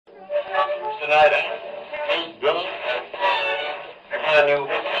The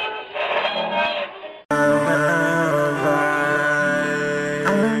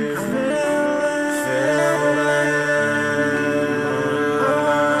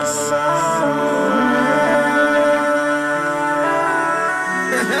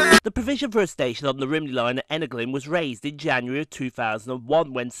provision for a station on the Rimley line at Energlyn was raised in January of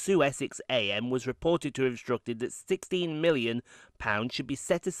 2001 when Sue Essex AM was reported to have instructed that £16 million should be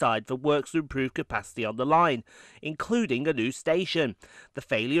set aside for works to improve capacity on the line, including a new station. The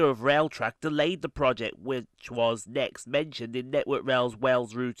failure of Railtrack delayed the project, which was next mentioned in Network Rail's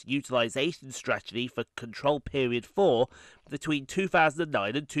Wales Route Utilisation Strategy for Control Period 4 between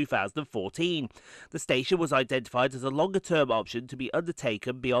 2009 and 2014. The station was identified as a longer-term option to be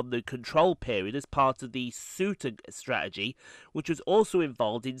undertaken beyond the control period as part of the Suter strategy, which was also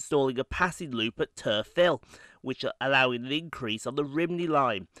involved installing a passing loop at Turf Hill, which allowing an increase on the Rimley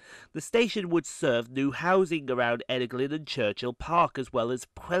line. The station would serve new housing around Energlyn and Churchill Park, as well as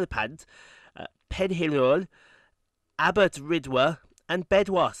Quelpant, Penhilion, Abertridwe and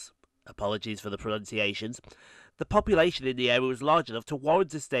Bedwas. Apologies for the pronunciations. The population in the area was large enough to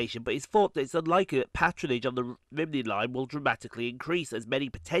warrant a station, but it's thought that it's unlikely that patronage on the Rimley line will dramatically increase, as many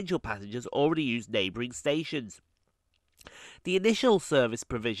potential passengers already use neighbouring stations. The initial service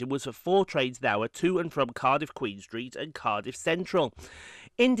provision was for 4 trains an hour to and from Cardiff Queen Street and Cardiff Central.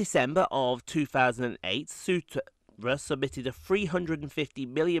 In December of 2008, Suter submitted a £350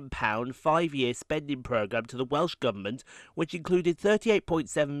 million 5-year spending programme to the Welsh Government, which included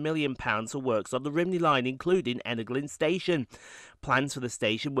 £38.7 million for works on the Rimley line, including Energlyn Station. Plans for the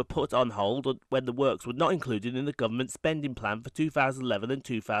station were put on hold when the works were not included in the government spending plan for 2011 and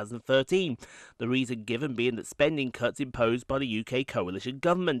 2013, the reason given being that spending cuts imposed by the UK coalition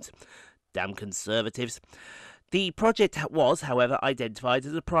government. Damn Conservatives. The project was, however, identified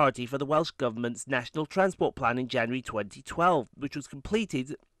as a priority for the Welsh Government's National Transport Plan in January 2012, which was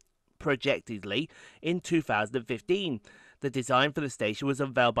completed projectedly in 2015. The design for the station was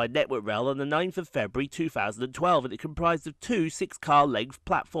unveiled by Network Rail on the 9th of February 2012, and it comprised of 2 6-car length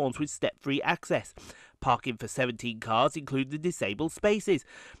platforms with step-free access. Parking for 17 cars included disabled spaces,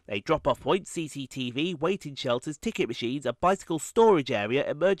 a drop-off point, CCTV, waiting shelters, ticket machines, a bicycle storage area,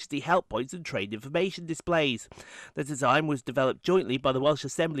 emergency help points and train information displays. The design was developed jointly by the Welsh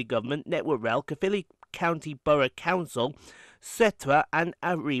Assembly Government, Network Rail, Caerphilly County Borough Council, SETRA and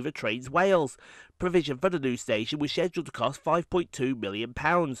Arriva Trains Wales. Provision for the new station was scheduled to cost £5.2 million,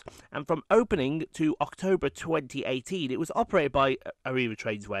 and from opening to October 2018 it was operated by Arriva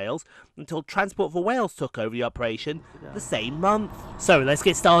Trains Wales until Transport for Wales took over the operation the same month. So let's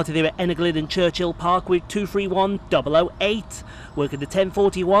get started here at Energlyn and Churchill Park with 231008, working the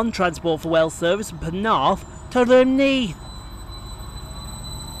 1041 Transport for Wales service from Penarth to Rimney.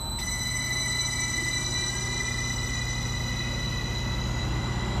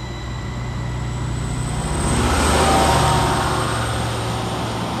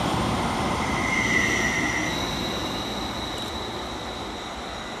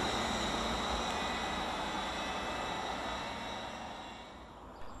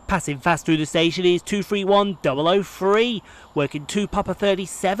 Passing fast through the station is 231003, working 2 Papa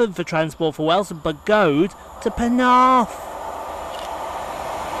 37 for Transport for Wales and Bugode to Penarth.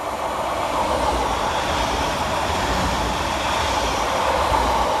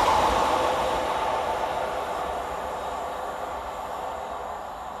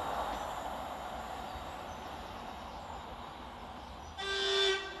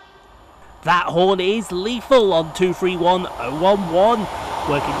 That horn is lethal on 231011.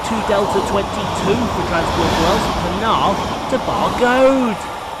 Working 2 Delta 22 for Transport for Wales from Penarth to Bugode.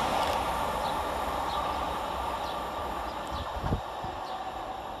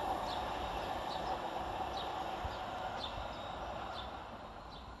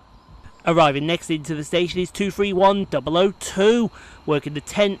 Arriving next into the station is 231002, working the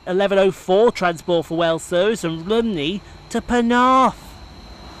 101104 Transport for Wales service from Rimney to Penarth.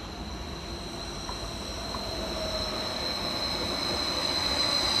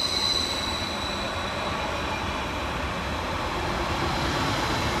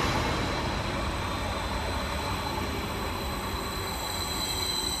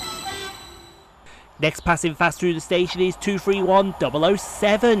 Next passing fast through the station is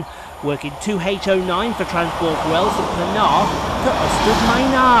 231007, working 2H09 for Transport for Wales from Penarth to Ystad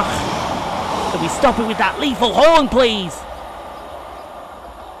Mynach. Can we stop it with that lethal horn, please?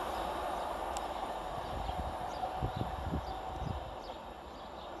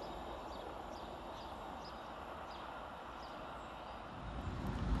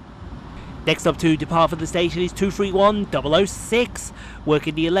 Next up to depart from the station is 231006,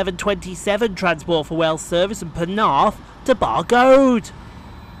 working the 1127 Transport for Wales service and Penarth to Bargode.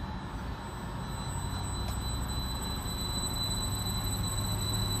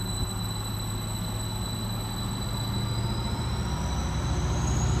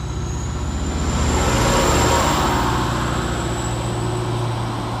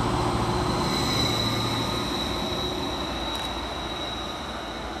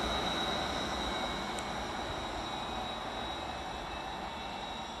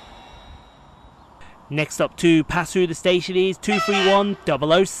 Next up to pass through the station is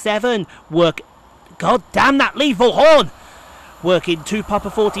 231007. Work. God damn that lethal horn! Working 2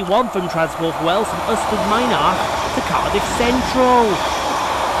 Papa 41 from Transport for Wales from Ystad Mynach to Cardiff Central.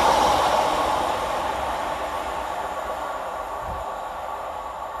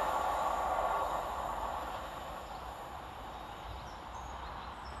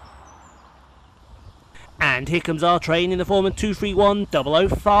 And here comes our train in the form of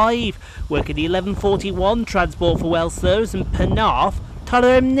 231005, working the 1141 Transport for Wales service and Penarth to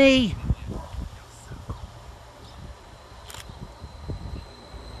Rhymney.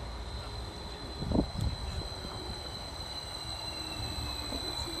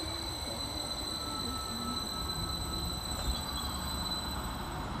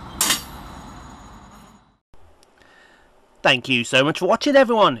 Thank you so much for watching,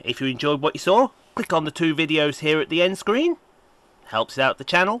 everyone. If you enjoyed what you saw, click on the 2 videos here at the end screen. Helps out the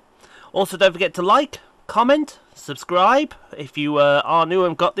channel. Also, don't forget to like, comment, subscribe if you are new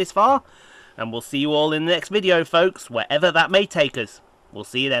and got this far. And we'll see you all in the next video, folks, wherever that may take us. We'll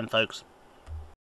see you then, folks.